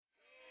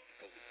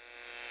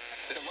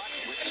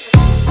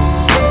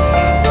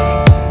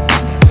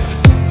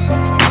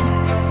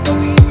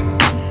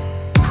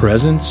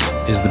Presence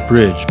is the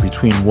bridge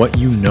between what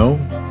you know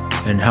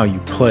and how you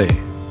play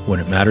when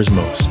it matters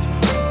most.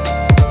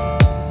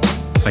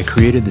 I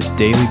created this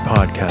daily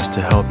podcast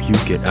to help you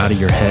get out of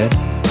your head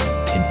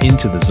and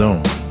into the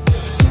zone.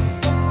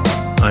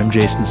 I'm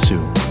Jason Su,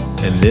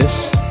 and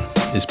this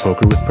is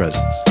Poker with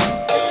Presence.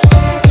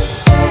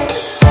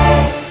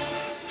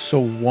 So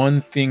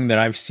one thing that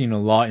I've seen a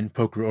lot in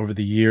poker over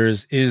the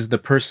years is the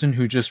person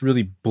who just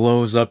really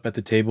blows up at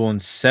the table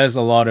and says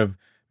a lot of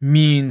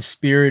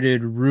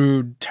mean-spirited,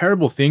 rude,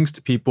 terrible things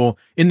to people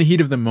in the heat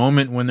of the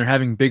moment when they're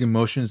having big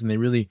emotions and they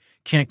really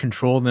can't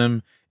control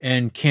them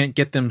and can't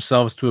get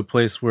themselves to a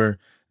place where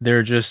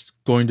they're just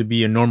going to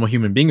be a normal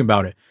human being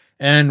about it.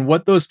 And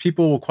what those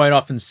people will quite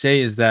often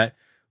say is that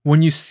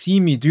when you see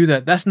me do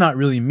that, that's not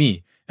really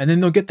me. And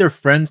then they'll get their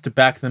friends to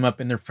back them up,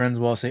 and their friends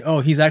will say,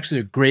 oh, he's actually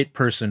a great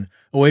person.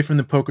 Away from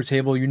the poker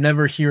table, you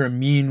never hear a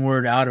mean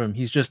word out of him.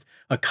 He's just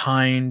a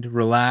kind,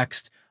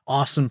 relaxed,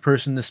 awesome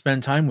person to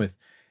spend time with.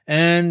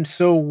 And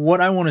so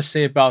what I want to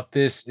say about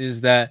this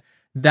is that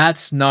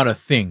that's not a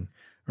thing,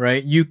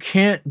 right? You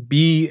can't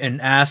be an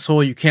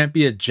asshole. You can't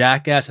be a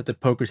jackass at the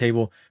poker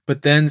table,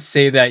 but then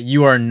say that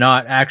you are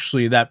not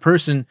actually that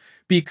person,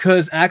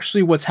 because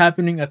actually what's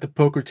happening at the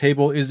poker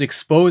table is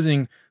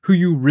exposing who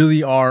you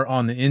really are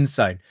on the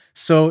inside.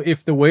 So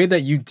if the way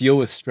that you deal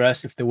with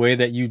stress, if the way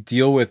that you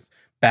deal with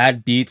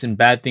bad beats and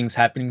bad things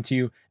happening to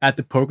you at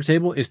the poker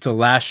table is to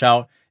lash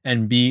out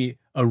and be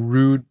a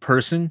rude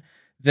person,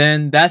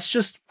 then that's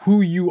just who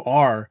you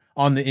are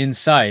on the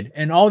inside.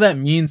 And all that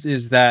means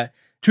is that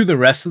to the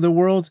rest of the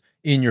world,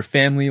 in your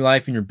family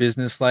life, in your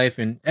business life,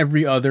 and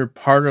every other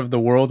part of the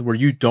world where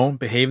you don't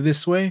behave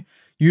this way,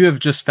 you have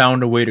just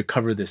found a way to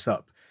cover this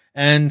up.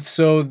 And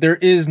so there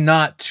is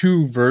not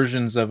two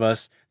versions of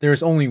us. There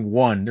is only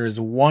one. There is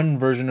one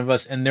version of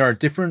us, and there are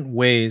different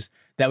ways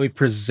that we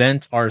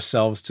present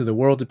ourselves to the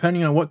world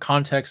depending on what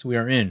context we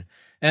are in.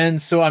 And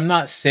so I'm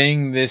not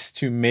saying this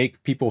to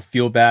make people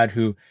feel bad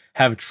who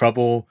have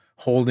trouble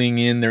holding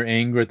in their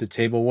anger at the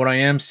table. What I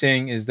am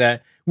saying is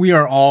that we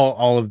are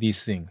all of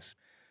these things.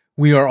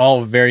 We are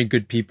all very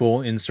good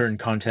people in certain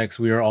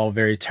contexts. We are all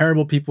very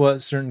terrible people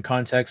at certain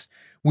contexts.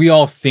 We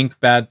all think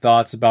bad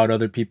thoughts about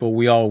other people.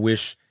 We all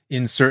wish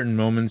in certain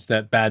moments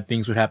that bad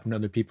things would happen to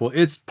other people.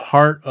 It's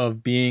part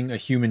of being a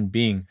human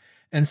being.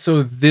 And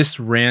so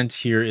this rant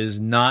here is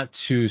not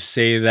to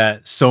say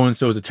that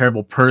so-and-so is a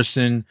terrible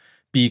person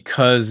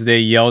because they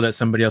yelled at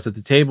somebody else at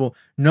the table.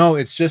 No,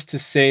 it's just to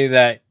say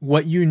that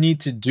what you need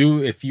to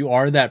do if you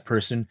are that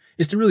person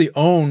is to really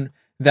own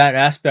that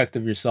aspect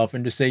of yourself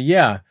and to say,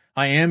 yeah,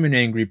 I am an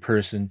angry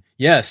person.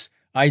 Yes,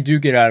 I do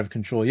get out of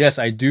control. Yes,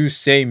 I do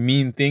say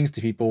mean things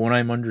to people when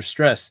I'm under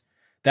stress.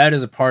 That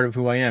is a part of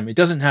who I am. It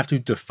doesn't have to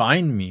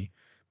define me,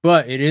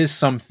 but it is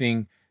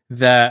something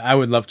that I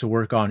would love to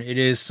work on. It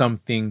is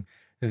something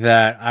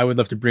that I would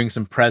love to bring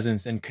some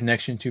presence and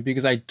connection to,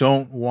 because I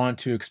don't want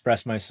to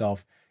express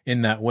myself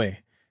in that way.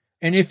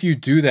 And if you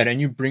do that and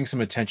you bring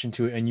some attention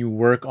to it and you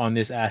work on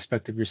this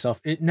aspect of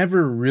yourself, it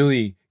never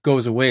really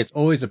goes away. It's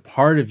always a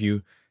part of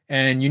you,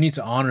 and you need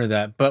to honor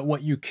that. But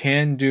what you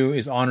can do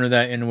is honor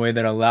that in a way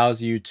that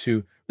allows you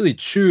to really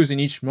choose in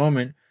each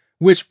moment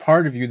which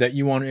part of you that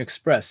you want to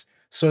express,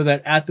 so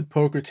that at the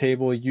poker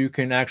table, you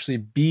can actually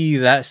be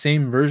that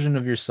same version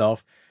of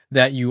yourself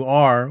that you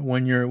are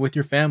when you're with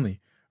your family,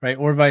 right?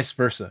 Or vice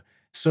versa.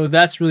 So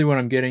that's really what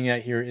I'm getting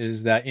at here,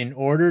 is that in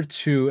order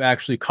to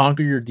actually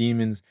conquer your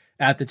demons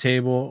at the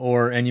table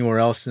or anywhere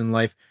else in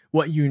life,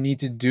 what you need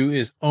to do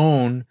is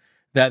own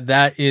that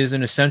that is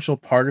an essential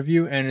part of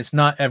you and it's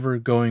not ever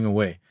going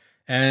away.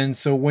 And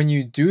so when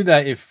you do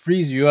that, it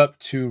frees you up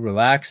to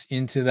relax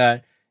into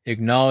that,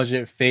 acknowledge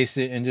it, face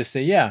it, and just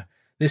say, yeah,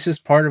 this is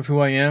part of who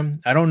I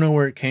am. I don't know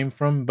where it came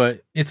from,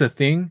 but it's a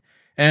thing.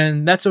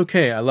 And that's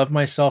okay. I love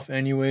myself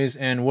anyways.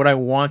 And what I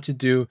want to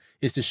do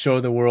is to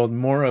show the world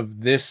more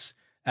of this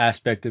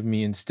aspect of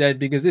me instead,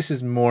 because this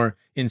is more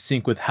in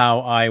sync with how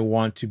I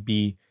want to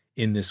be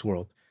in this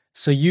world.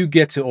 So you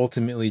get to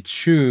ultimately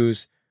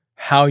choose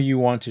how you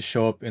want to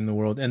show up in the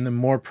world. And the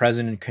more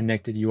present and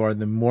connected you are,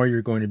 the more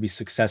you're going to be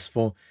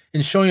successful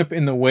in showing up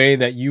in the way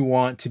that you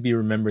want to be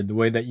remembered, the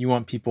way that you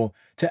want people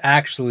to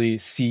actually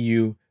see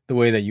you, the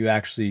way that you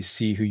actually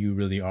see who you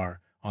really are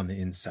on the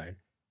inside.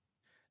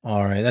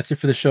 All right, that's it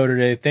for the show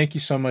today. Thank you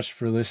so much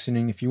for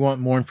listening. If you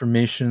want more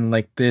information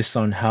like this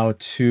on how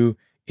to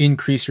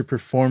increase your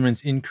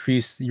performance,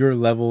 increase your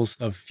levels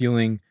of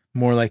feeling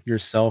more like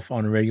yourself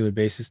on a regular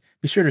basis,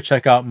 be sure to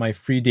check out my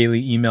free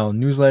daily email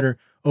newsletter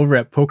over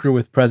at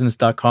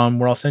pokerwithpresence.com,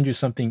 where I'll send you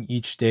something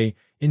each day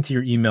into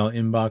your email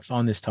inbox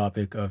on this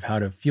topic of how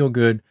to feel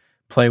good,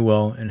 play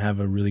well, and have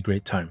a really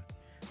great time.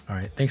 All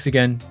right, thanks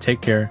again.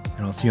 Take care,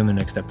 and I'll see you on the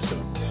next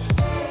episode.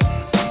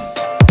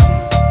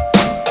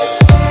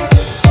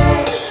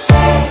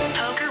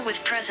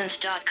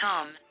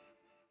 pokerwithpresence.com